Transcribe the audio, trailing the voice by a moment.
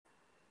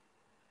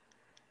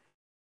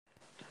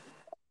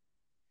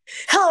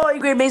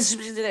Great Mason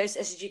to the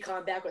SCG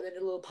Con back with a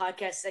little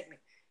podcast segment.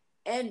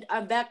 And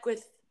I'm back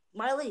with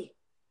Miley.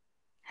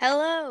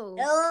 Hello,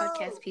 Hello,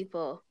 podcast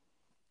people.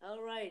 All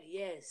right,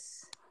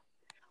 yes.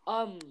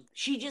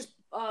 She just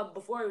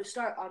before we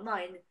start on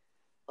mine,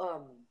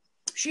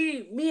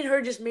 me and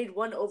her just made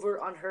one over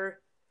on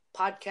her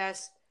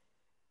podcast.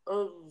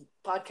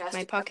 Podcast.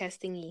 My podcast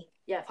thingy.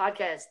 Yeah,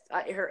 podcast.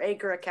 Her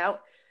Anchor account.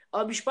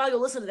 You should probably go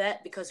listen to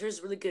that because hers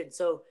is really good.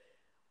 So,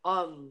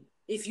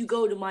 if you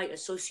go to my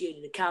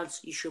associated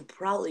accounts, you should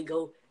probably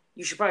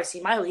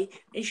see Miley,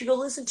 and you should go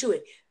listen to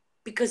it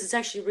because it's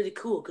actually really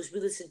cool. Because we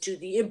listen to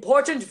the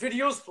important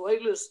videos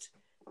playlist.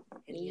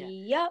 And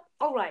Yep.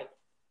 All right.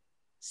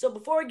 So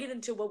before I get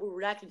into what we're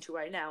reacting to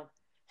right now,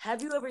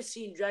 have you ever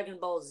seen Dragon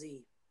Ball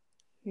Z?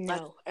 No.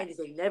 Like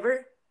anything?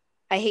 Never?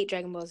 I hate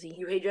Dragon Ball Z.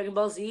 You hate Dragon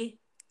Ball Z?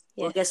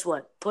 Yeah. Well, guess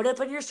what? Put up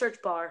in your search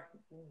bar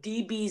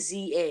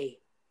DBZA.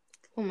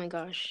 Oh my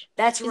gosh.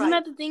 That's right. Isn't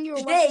that the thing you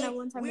were watching at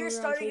one time? We're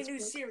starting a new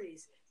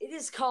series. It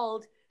is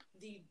called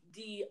the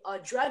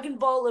Dragon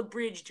Ball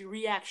Abridged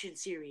Reaction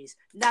Series.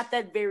 Not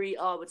that very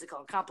what's it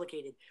called?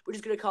 Complicated. We're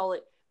just gonna call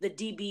it the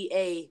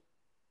DBARS.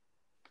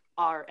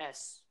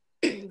 DBARS.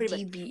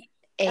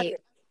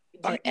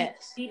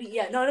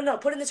 Yeah, no.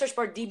 Put in the search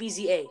bar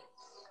DBZA.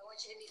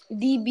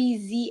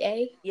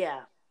 DBZA?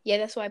 Yeah. Yeah,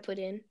 that's what I put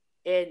in.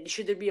 And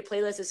should there be a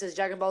playlist that says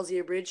Dragon Ball Z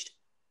Abridged?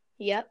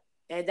 Yep.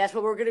 And that's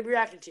what we're going to be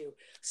reacting to.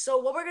 So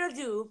what we're going to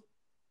do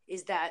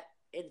is that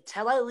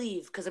until I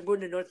leave, because I'm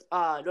going to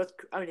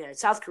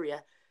South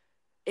Korea,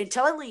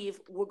 until I leave,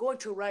 we're going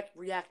to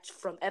react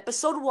from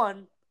episode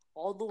 1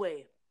 all the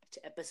way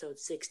to episode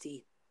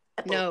 60.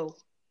 No.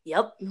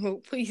 Yep.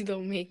 No, please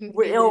don't make me.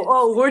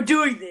 We're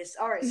doing this.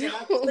 All right, so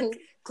No. now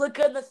click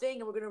on the thing,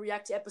 and we're going to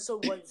react to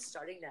episode 1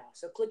 starting now.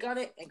 So click on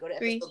it and go to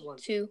episode 1.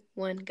 3, 2,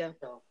 1, go.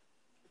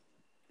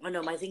 Oh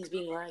no, my thing's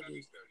being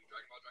laggy.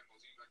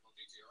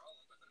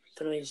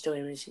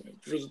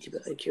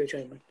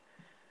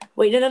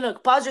 Wait, no.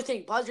 Pause your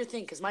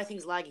thing, because my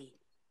thing's laggy.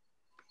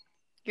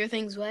 Your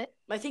thing's what?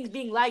 My thing's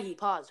being laggy.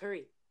 Pause.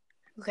 Hurry.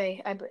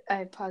 Okay,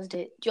 I paused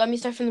it. Do you want me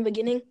to start from the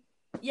beginning?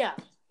 Yeah,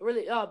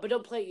 really. But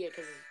don't play it yet,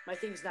 because my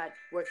thing's not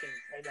working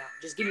right now.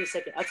 Just give me a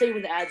second. I'll tell you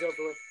when the ad's over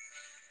with.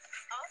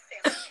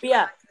 But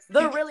yeah,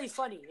 they're really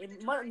funny.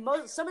 And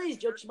some of these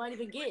jokes you might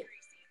even get.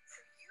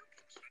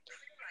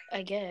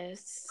 I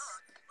guess.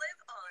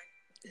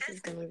 This is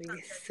gonna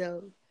be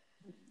so...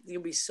 It's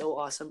gonna be so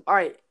awesome. All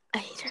right. I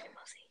hate Dragon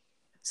Ball Z.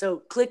 So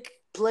click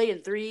play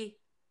in 3,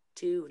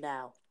 2,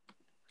 now.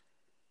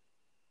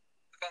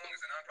 The following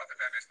is a non-profit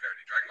fan-based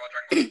parody. Dragon Ball.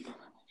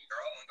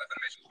 They're all owned by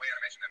Funimation, Toei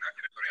Animation, and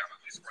Akira Toriyama.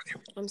 Please support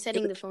the... I'm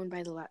setting the phone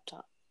by the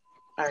laptop.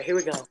 All right, here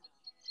we go.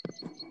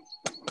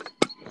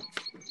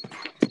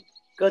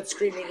 Good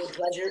screaming in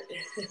pleasure.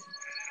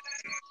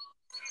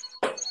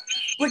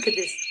 Look at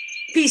this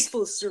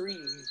peaceful,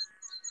 serene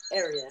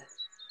area.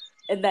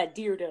 And that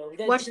deer, though.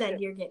 Watch that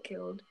deer get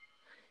killed.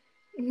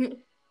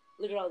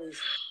 Look at all these.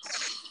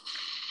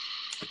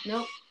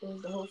 Nope, it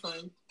was the whole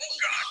farm.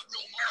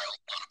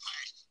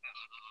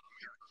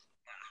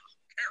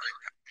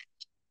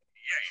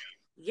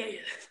 Yeah.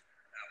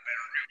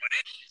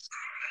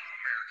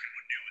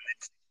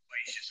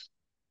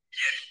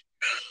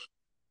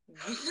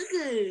 Look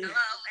at it. Hello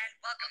and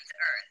welcome to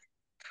Earth.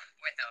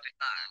 Without a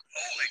car.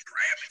 Holy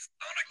crap, it's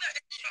Sonic the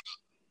Hedgehog.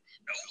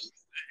 No,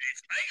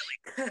 it's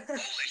alien.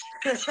 Holy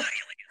shit, it's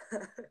alien.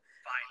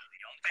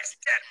 Finally, on this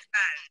dead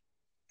man.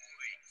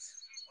 Wait,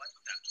 what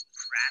the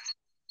crap?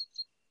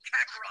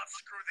 Kakarot,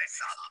 screw this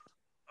up.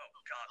 Oh,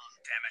 god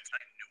damn it,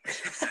 I knew it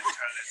was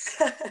Turles.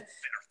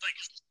 Better think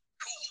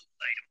cool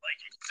item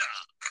like it.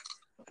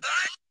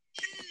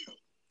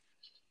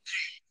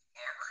 Gee,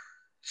 armor.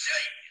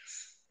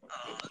 Jeez.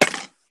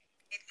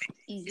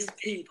 Easy.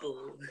 People.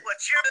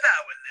 What's your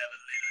power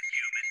level, little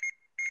human?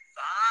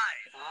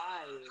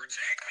 5. 5.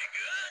 Protect me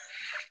good.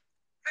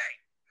 Hey,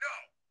 no.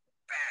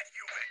 Bad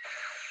human.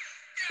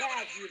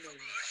 Bad human.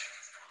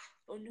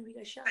 Oh no, he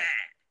got shot. Bad.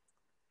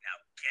 Now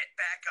get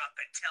back up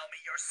and tell me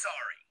you're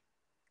sorry.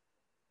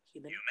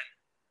 Human.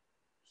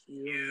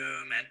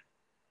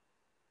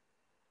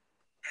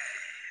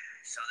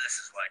 So this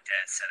is why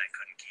Dad said I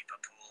couldn't keep a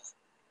pool.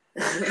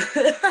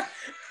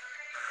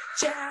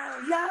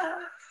 Chow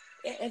la.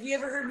 Have you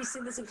ever heard me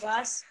sing this in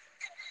class?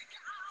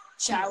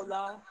 Chow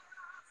la.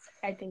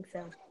 I think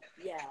so.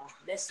 Yeah,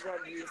 that's where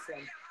I'm really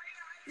from.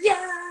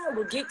 Yeah,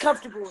 well, get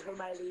comfortable with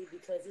Miley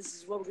because this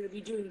is what we're gonna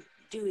be doing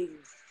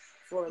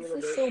for a little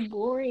bit. This is so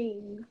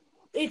boring.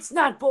 It's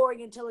not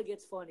boring until it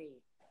gets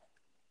funny.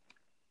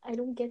 I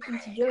don't get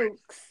these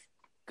jokes.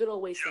 Good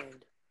old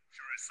Wasteland.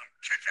 Sure is some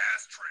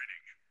kick-ass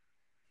training.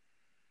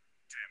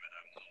 Damn it,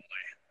 I'm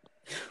lonely.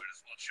 Might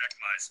as well check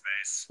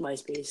MySpace.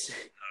 MySpace.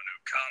 No new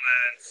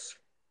comments.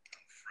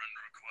 No friend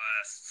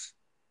requests.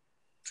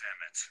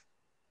 Damn it.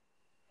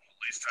 Well, at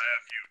least I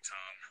have you,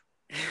 Tom.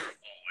 You're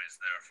always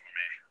there for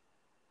me.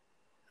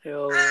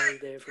 You're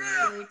always there for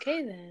me.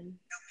 Okay then.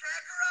 You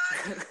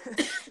Kakarot!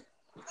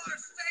 Or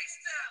stay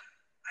still.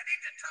 I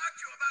need to talk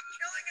to you about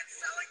killing and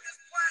selling this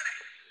planet.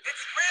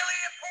 It's really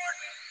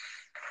important.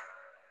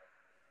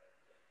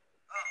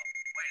 Oh,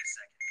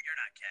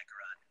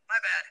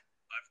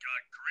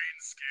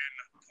 skin,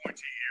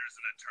 pointy ears,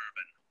 and a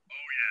turban.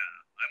 Oh yeah,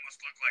 I must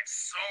look like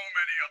so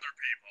many other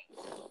people.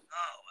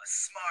 Oh, a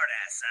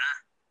smartass, huh?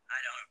 I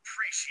don't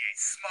appreciate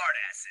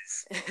smartasses.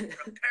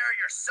 Prepare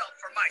yourself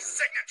for my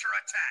signature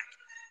attack.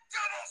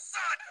 Double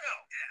sun! No.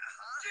 Yeah,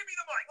 huh? Give me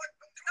the mic. What?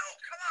 No,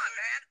 come on,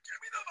 man. Give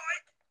me the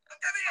mic.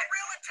 Give me a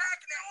real attack.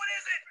 No, it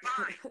isn't.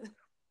 Fine.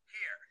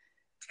 Here,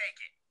 take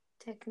it.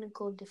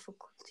 Technical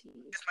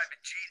difficulties. It's my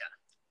Vegeta.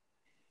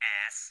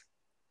 Ass.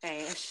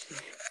 Ash.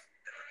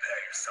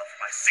 Prepare yourself for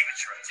my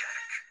signature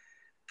attack.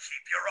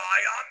 Keep your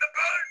eye on the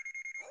bird.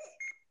 Ooh,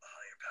 a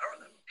higher power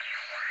level.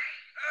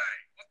 Hey,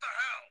 what the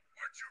hell?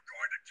 Weren't you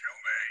going to kill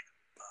me?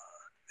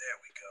 There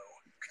we go.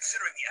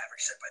 Considering the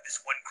average set by this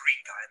one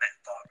green guy and that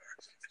farmer,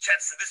 the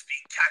chances of this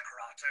being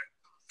Kakarot are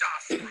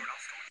Das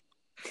Rudolph.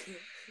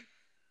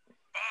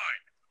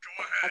 Fine, go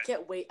ahead. I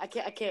can't wait. I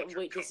can't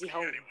wait to see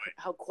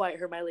how quiet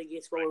Hermione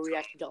gets while we're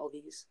reacting to all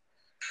these.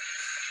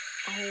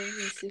 I will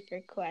be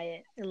super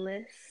quiet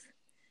unless.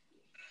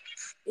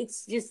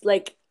 It's just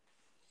like,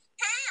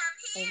 Hey,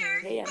 I'm here.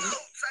 hey, I'm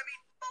Bones, I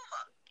mean,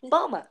 Bulma.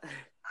 Bulma.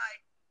 Hi.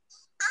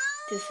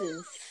 This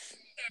is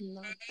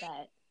not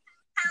that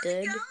How's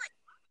good. it going?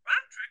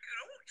 I'm drinking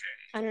OJ.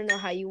 I don't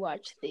know how you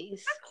watch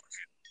these.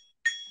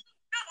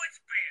 No, it's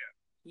beer.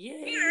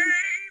 Yay, Yay,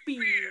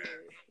 beer.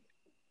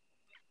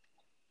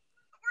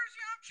 Where's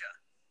Yamcha?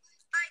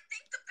 I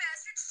think the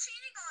bastard's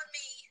cheating on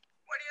me.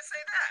 Why do you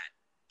say that?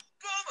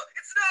 Bulma,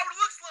 it's not what it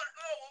looks like.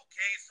 Oh,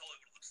 okay, it's totally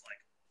what it looks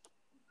like.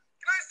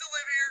 Can I still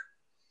live here?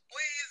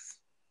 Please?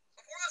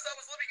 Before this, I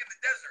was living in the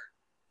desert.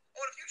 Oh,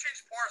 and have you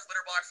changed Poirot's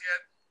litter box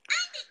yet?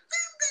 I'm in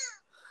Boo Boo.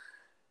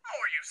 Oh,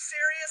 are you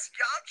serious,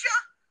 Yamcha?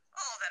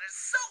 Oh, that is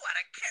so out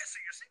of care.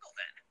 So you're single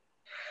then?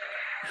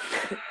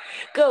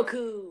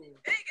 Goku.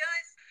 Hey,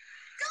 guys.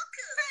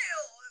 Goku.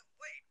 Fail.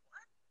 Wait,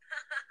 what?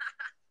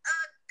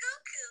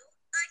 Goku.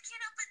 I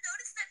can't help but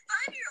notice that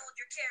 5-year-old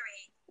you're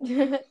carrying.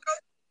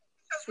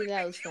 That's See, what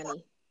that made was you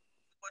funny.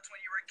 What's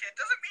when you were a kid?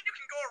 Doesn't mean you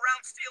can go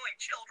around stealing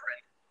children.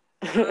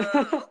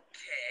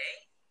 Okay.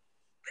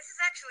 This is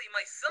actually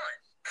my son.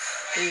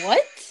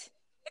 What?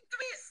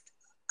 Twist.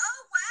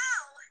 Oh,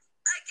 wow.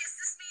 I guess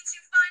this means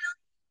you finally,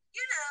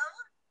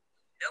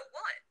 Know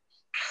what?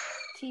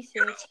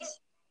 T-shirts.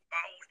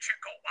 Bow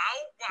chicka wow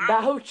wow.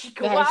 Bow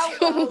chicka wow Wow,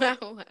 wow.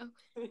 wow, wow.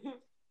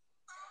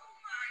 Oh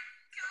my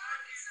god,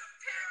 he's a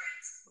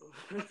parent.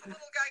 When's the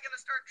little guy gonna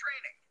start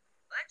training?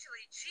 Well,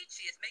 actually,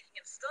 Chi-Chi is making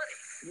him study.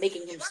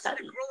 Making She him wants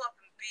study. him to grow up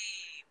and be,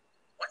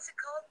 what's it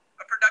called?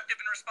 A productive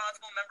and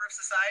responsible member of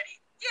society?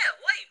 Yeah,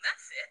 lame,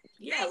 that's it.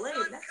 Yeah, hey, lame,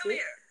 son, that's come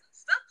it. here.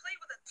 Stop playing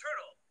with a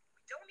turtle.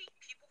 We don't need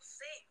people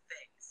saying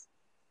things.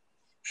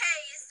 Hey,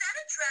 is that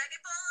a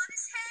Dragon Ball on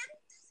his head?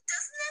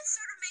 Doesn't that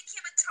sort of make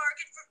him a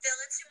target for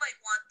villains who might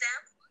want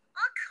them?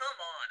 Oh, come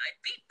on. I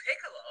beat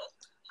Piccolo.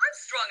 I'm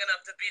strong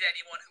enough to beat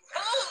anyone who...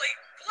 Holy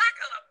black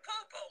on a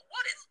popo!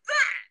 What is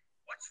that?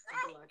 What's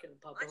wrong? Black and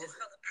I just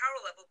purple. felt a power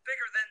level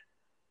bigger than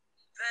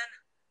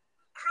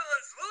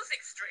Krillin's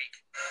losing streak.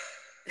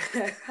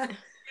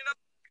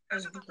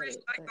 Because of the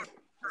reason I go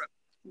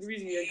The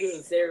reason you're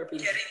good at therapy.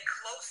 getting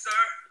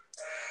closer.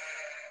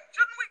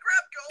 Shouldn't we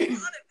grab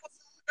Gohan and put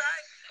him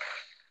back?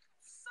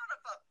 Son of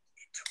a...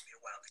 It took me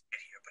a while to get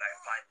here, but I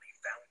finally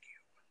found you,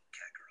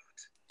 Kakarot.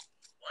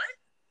 What?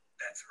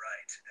 That's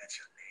right. That's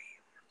your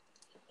name.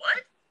 What?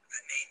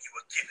 The name you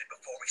were given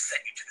before we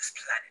sent you to this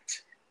planet.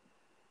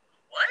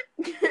 What?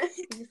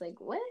 He's like,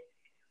 what?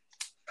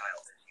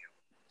 Child in you.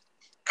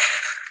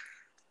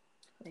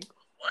 Like,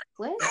 What?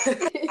 what?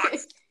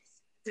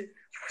 You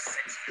were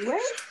sent here.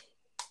 What?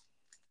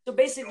 So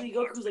basically,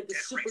 Goku's like the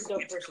super dumb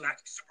person.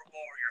 Intergalactic super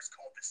warriors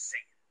called the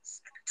Saiyans.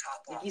 And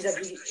top Like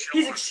officers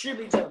he's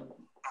extremely dumb.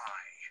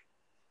 I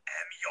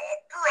am your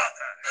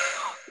brother.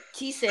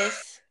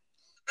 T-sis.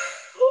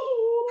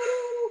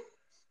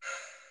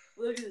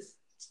 Look at this.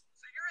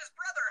 So you're his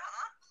brother,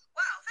 huh?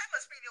 Wow, that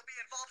must mean you'll be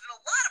involved in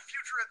a lot of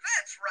future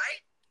events,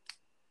 right?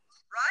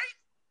 Right?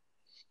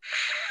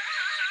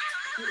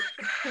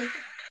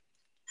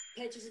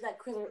 Can't you see that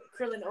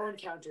Krillin Owen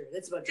counter?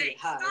 That's about to Hey,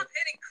 get high. stop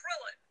hitting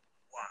Krillin.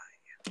 Why?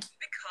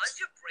 Because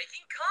you're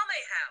breaking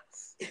Kame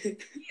House.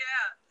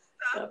 Yeah,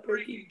 stop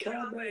breaking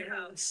Kame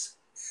House.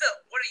 So,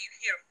 what are you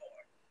here for?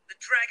 The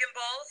Dragon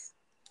Balls?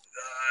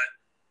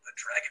 The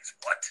Dragons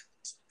what?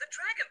 The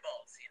Dragon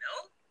Balls, you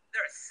know? There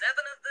are 7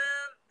 of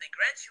them. They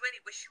grant you any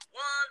wish you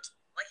want,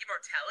 like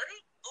immortality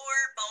or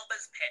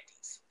Bulma's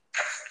panties.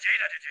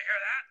 Vegeta, did you hear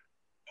that?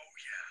 Oh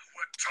yeah,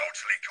 we're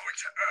totally going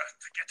to Earth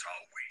to get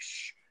our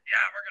wish.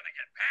 Yeah, we're gonna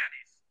get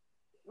panties.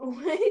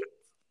 What?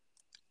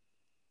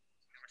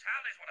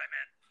 Immortality is what I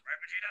meant, right,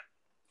 Vegeta?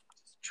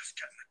 Just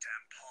get in the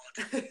damn pod.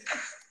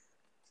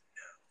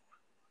 No,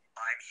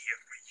 I'm here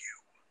for you,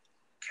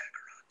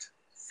 Kakarot.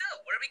 So,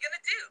 what are we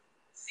gonna do?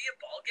 See a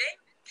ball game?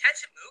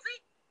 Catch a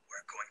movie?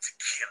 We're going to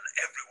kill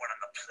everyone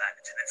on the planet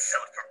and then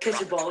sell it for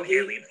Catch a profit ball to an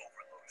game? alien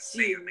overlord who See.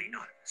 may or may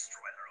not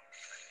destroy their own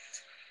planet.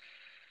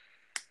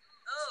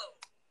 Oh,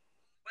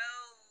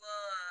 well,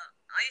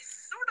 I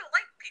sort of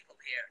like people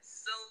here,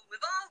 so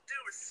with all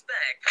due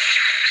respect...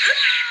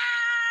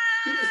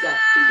 Who is that?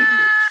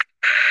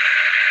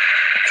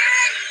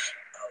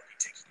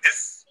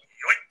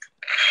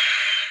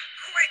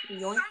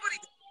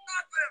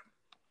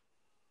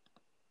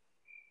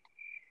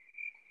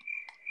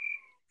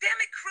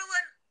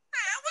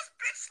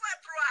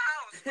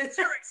 What's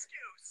your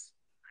excuse?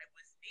 I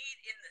was kneed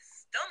in the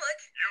stomach.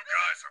 You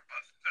guys are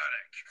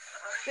pathetic.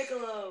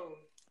 Piccolo.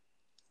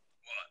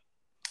 What?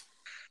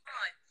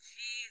 Aw,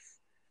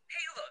 jeez.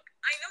 Hey, look,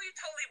 I know you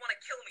totally want to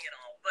kill me and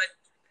all, but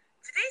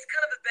today's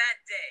kind of a bad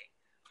day.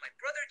 My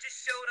brother just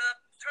showed up.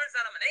 Turns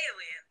out I'm an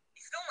alien.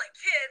 He stole my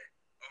kid.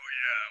 Oh,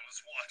 yeah, I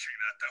was watching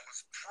that. That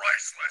was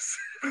priceless.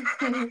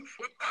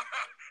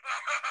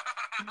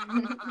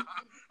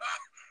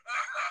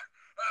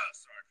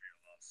 Sorry for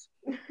your loss.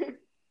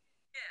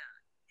 Yeah,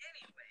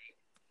 anyway,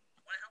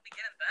 want to help me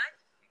get him back?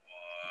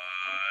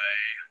 Why?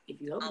 If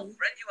you help I'll me.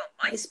 friend you on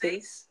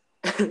MySpace.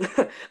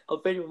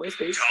 I'll friend you on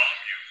MySpace. Tom,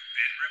 you've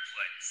been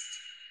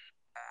replaced.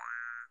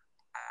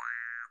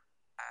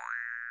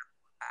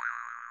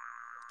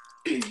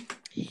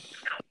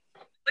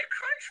 The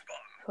Crunch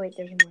Bar. Wait,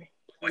 there's more.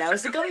 Now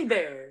it's the gummy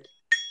bear.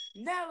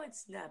 Now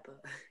it's Nappa.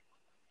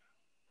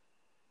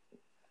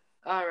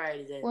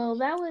 Alrighty then. Well,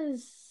 that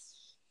was.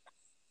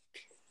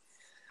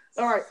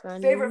 Alright,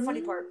 funny. favorite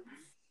funny part.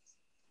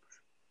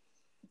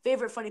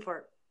 Favorite funny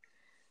part.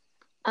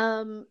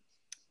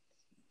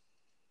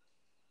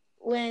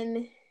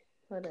 When.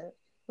 Hold up.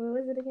 What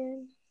was it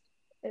again?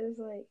 It was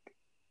like.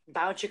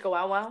 Bow chicka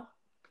wow wow.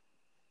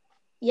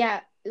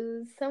 Yeah, it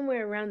was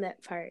somewhere around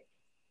that part.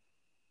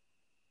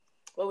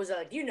 What was that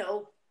like? You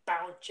know,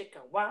 bow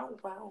chicka wow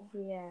wow.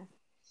 Yeah,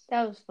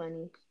 that was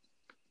funny.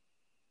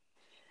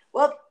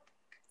 Well,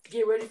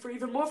 get ready for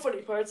even more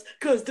funny parts,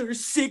 because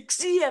there's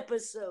 60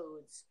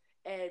 episodes.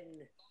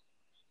 And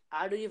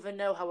I don't even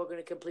know how we're going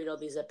to complete all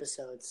these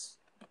episodes.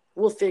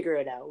 We'll figure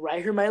it out.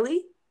 Right,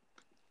 Hermione?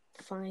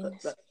 Fine.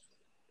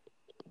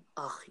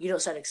 Oh, you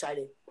don't sound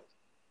excited.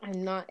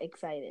 I'm not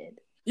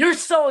excited. You're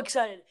so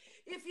excited.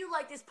 If you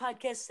like this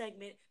podcast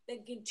segment,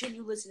 then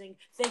continue listening.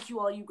 Thank you,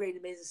 all you great,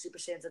 amazing Super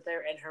Saiyans out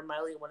there. And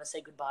Hermione, want to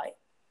say goodbye?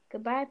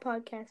 Goodbye,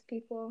 podcast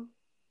people.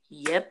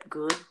 Yep,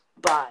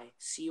 goodbye.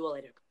 See you all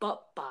later.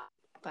 Bye-bye.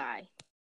 Bye.